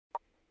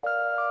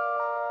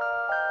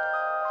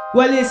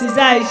Well, this is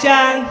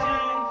Ishan,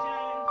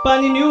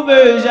 on the new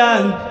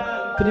version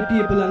for the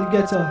people on the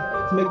ghetto,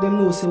 to make them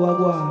know say what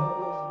go on.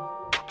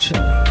 Jano,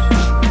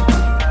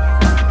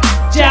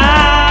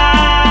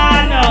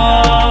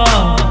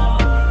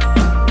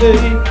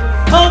 hey,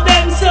 how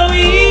them so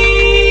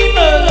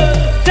evil?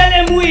 Tell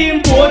them we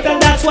important,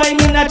 that's why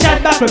me na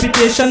chat back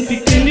reputation.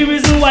 Fixing the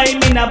reason why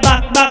me na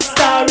back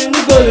star in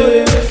the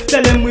goal.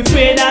 Tell them we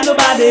afraid of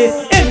nobody.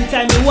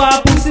 Anytime you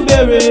want pussy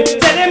berry.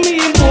 Tell them me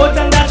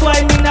important, that's why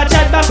me na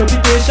chat back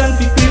reputation.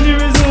 Fixing the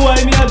reason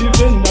why me a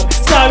defender.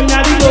 Sorry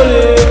na the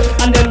goalie.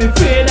 And then me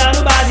afraid of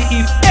nobody.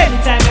 If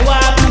anytime you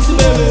want pussy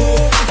berry.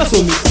 So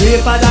me pray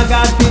Father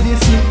God for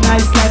this sweet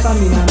nice life. And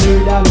me na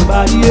murder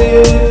nobody.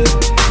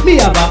 Yeah. Me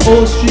have a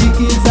house, 3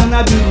 kids and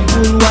a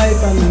beautiful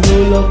wife. And me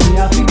no love me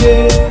I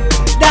forget.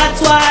 That's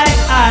why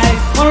I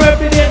want to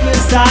represent my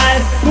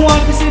style. Me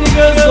want to see the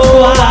girls go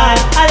wild.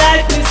 I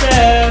like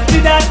myself,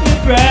 with that me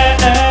pray.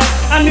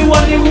 And me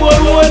want the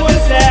whole world to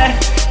say.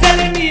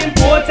 Telling me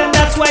important,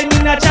 that's why me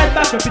not chat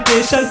back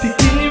reputation.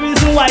 Picking the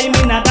reason why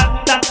me not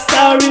that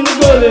star in the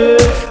goal.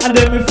 And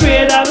then me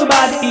afraid of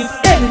nobody if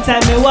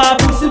anytime me want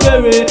pussy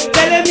berry.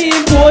 Telling me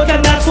important,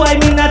 that's why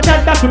me not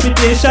chat back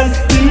reputation.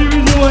 Picking the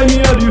reason why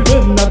me a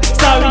defender.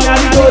 Star in the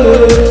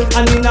goal.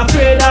 And me not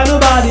afraid of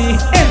nobody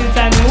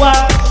anytime me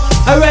want.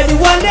 Already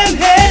want them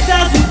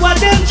haters with what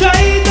them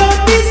try. Don't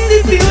miss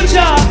the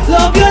future.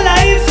 Love your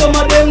life. Some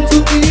of them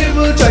too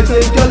evil. Try to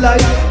take your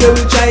life. They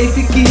will try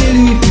to kill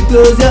you if you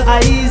close your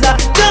eyes.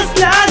 Just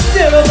last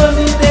year over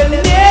me, them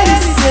nearly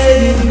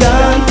said it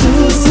gone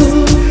too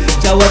soon.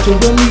 Jah watch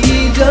over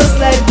me just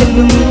like the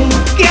moon.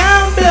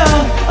 Can't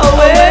blow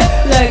away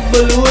like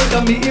balloon.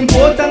 Can be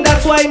important.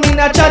 That's why me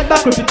not chat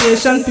back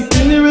reputation.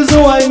 Fixing the reason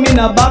why me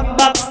not back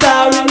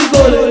star in the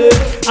goal.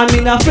 I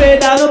mean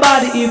afraid of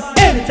nobody if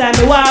anytime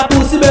me want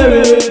pussy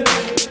berry.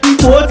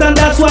 Important,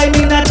 that's why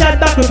me not chat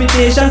back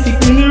reputation.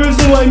 Fixing the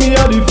reason why me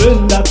a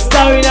defend that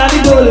star in the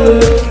goal.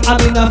 I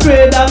mean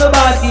afraid of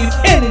nobody if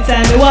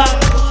anytime me want.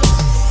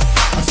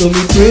 So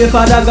me pray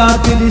Father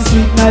God for this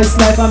sweet nice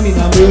life. I mean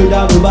I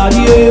murder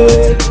nobody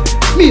else.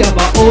 Me have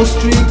a house,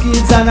 3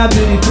 kids and a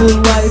beautiful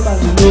wife. And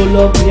me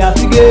no love me I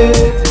forget.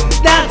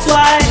 That's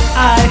why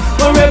I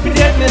want to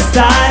represent my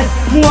style.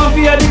 Want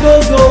to hear the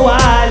girls go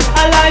wild.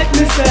 I like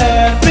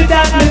myself, with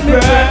that me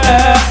pray.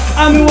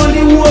 And me want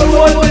the whole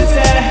world to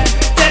say.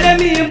 Telling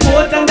me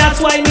important,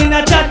 that's why me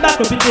not chat back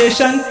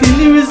reputation. Feel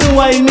the reason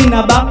why me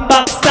not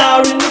back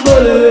star in the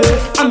goal.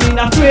 I mean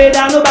afraid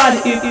of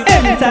nobody if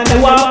anytime they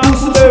want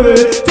pussy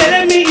berry.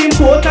 Telling me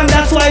important,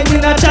 that's why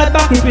me not chat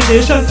back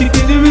reputation. Feel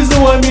the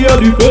reason why me a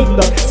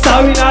defender.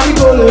 Star in the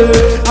goal.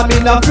 I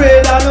mean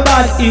afraid of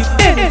nobody if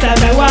anytime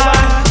they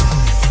want.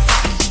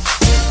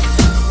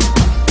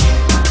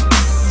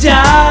 Ja